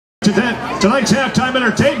tonight's halftime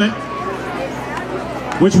entertainment,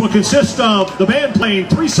 which will consist of the band playing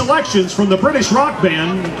 3 selections from the British rock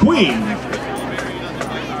band Queen.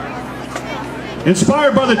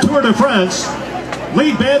 Inspired by the Tour de France,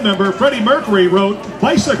 lead band member Freddie Mercury wrote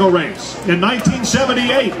Bicycle Race in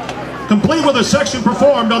 1978, complete with a section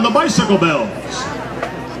performed on the bicycle bells.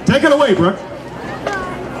 Take it away, Brooke.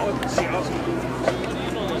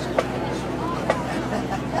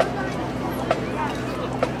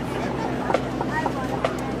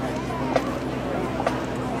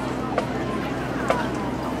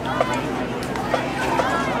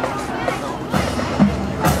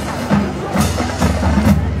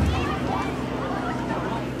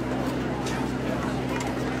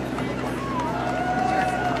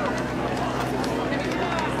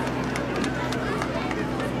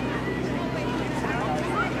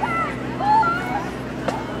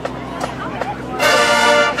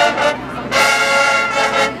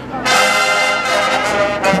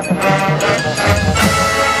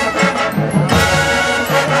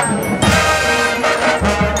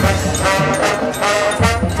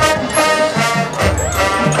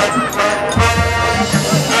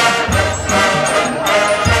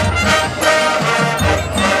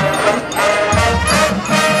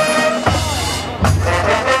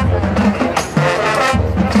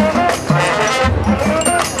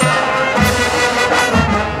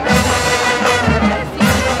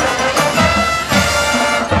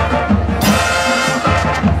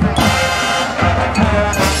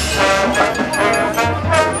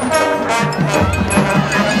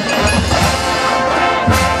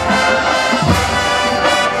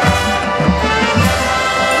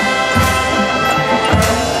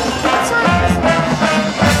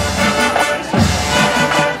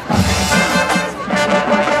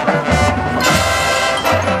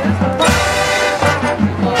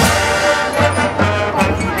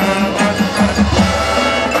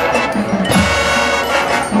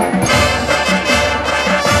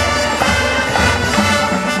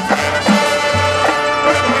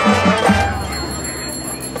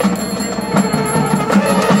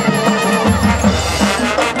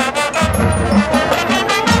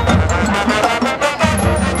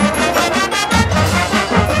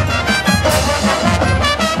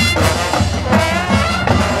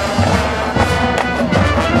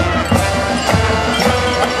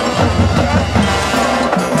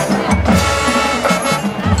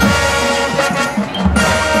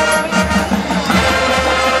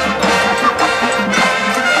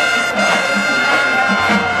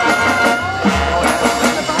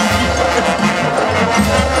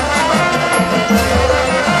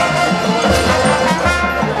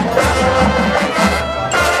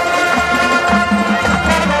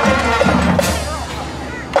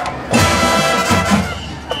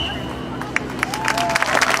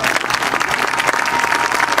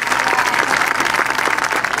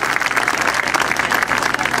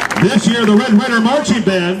 This year, the Red Winter Marching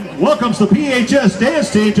Band welcomes the PHS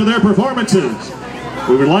dance team to their performances.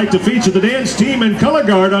 We would like to feature the dance team in color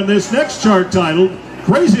guard on this next chart titled,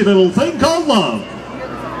 Crazy Little Thing Called Love.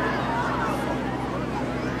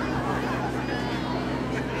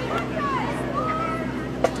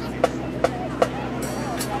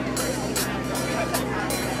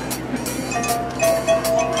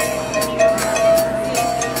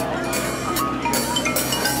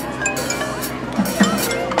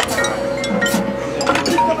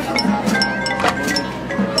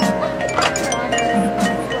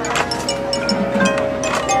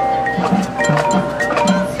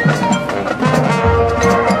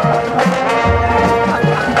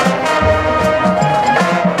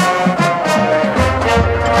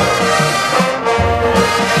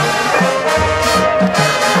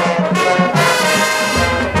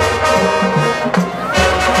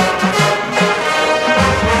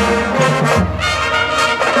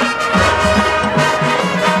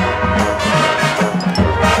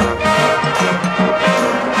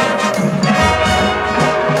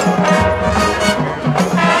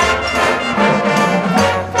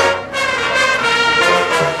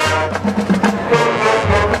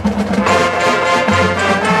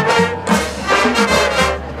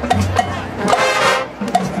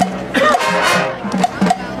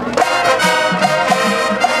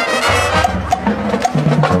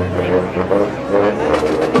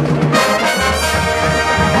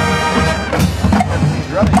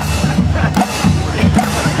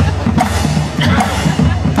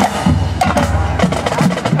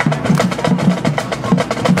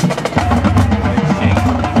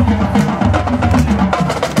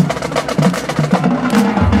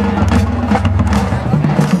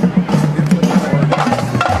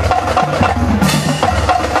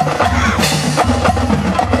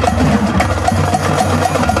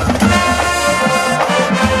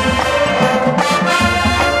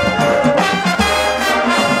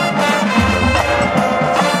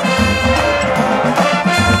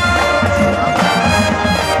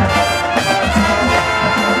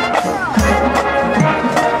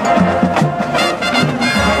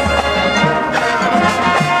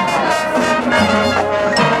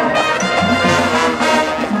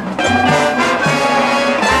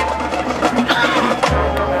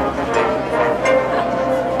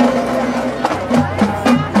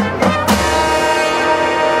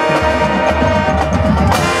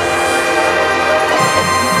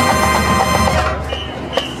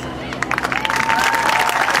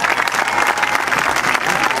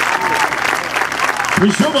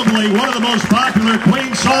 Presumably one of the most popular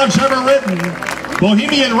Queen songs ever written,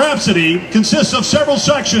 Bohemian Rhapsody consists of several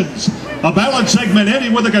sections, a ballad segment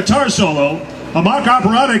ending with a guitar solo, a mock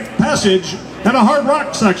operatic passage, and a hard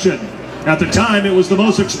rock section. At the time, it was the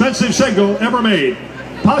most expensive single ever made.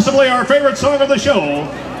 Possibly our favorite song of the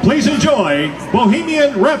show. Please enjoy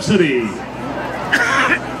Bohemian Rhapsody.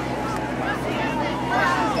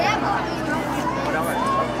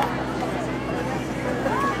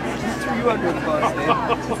 You under the bus,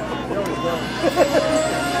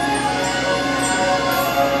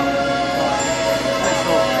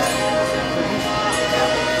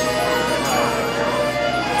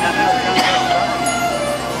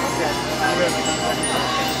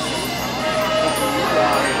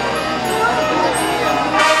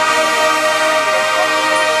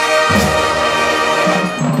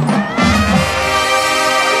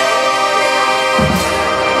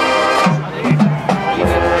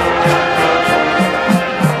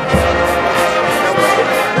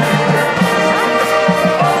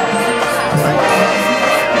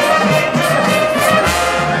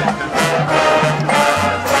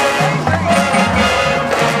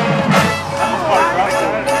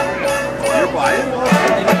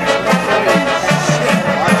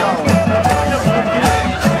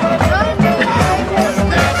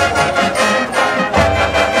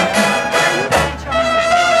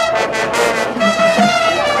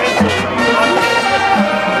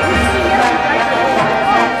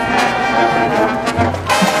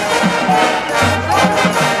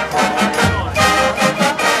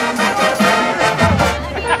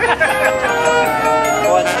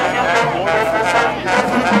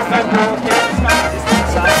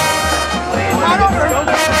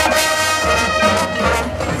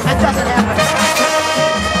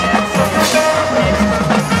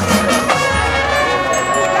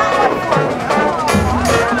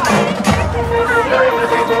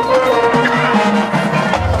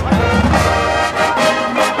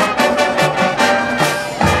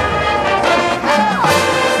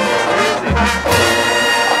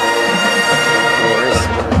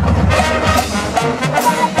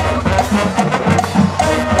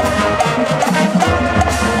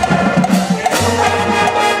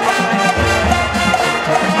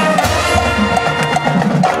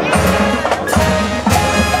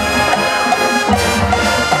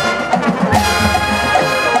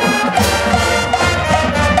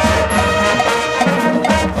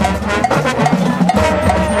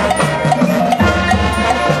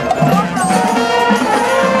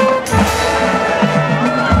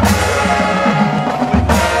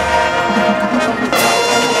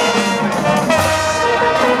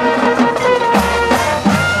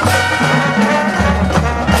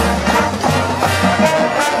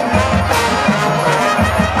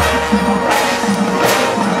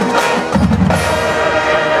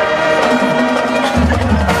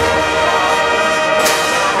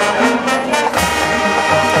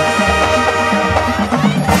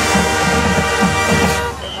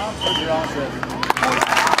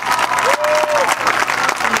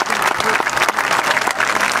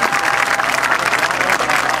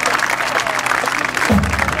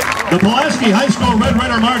 The Pulaski High School Red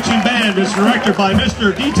Raider Marching Band is directed by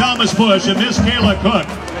Mr. D. Thomas Bush and Miss Kayla Cook.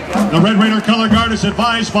 The Red Raider Color Guard is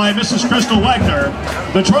advised by Mrs. Crystal Wagner.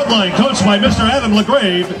 The Trot Line coached by Mr. Adam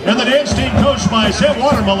LaGrave. And the dance team coached by Sam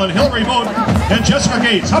Watermelon, Hillary Vogt, and Jessica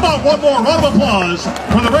Gates. How about one more round of applause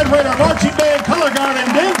for the Red Raider Marching Band, Color Guard, and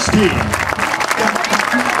dance team?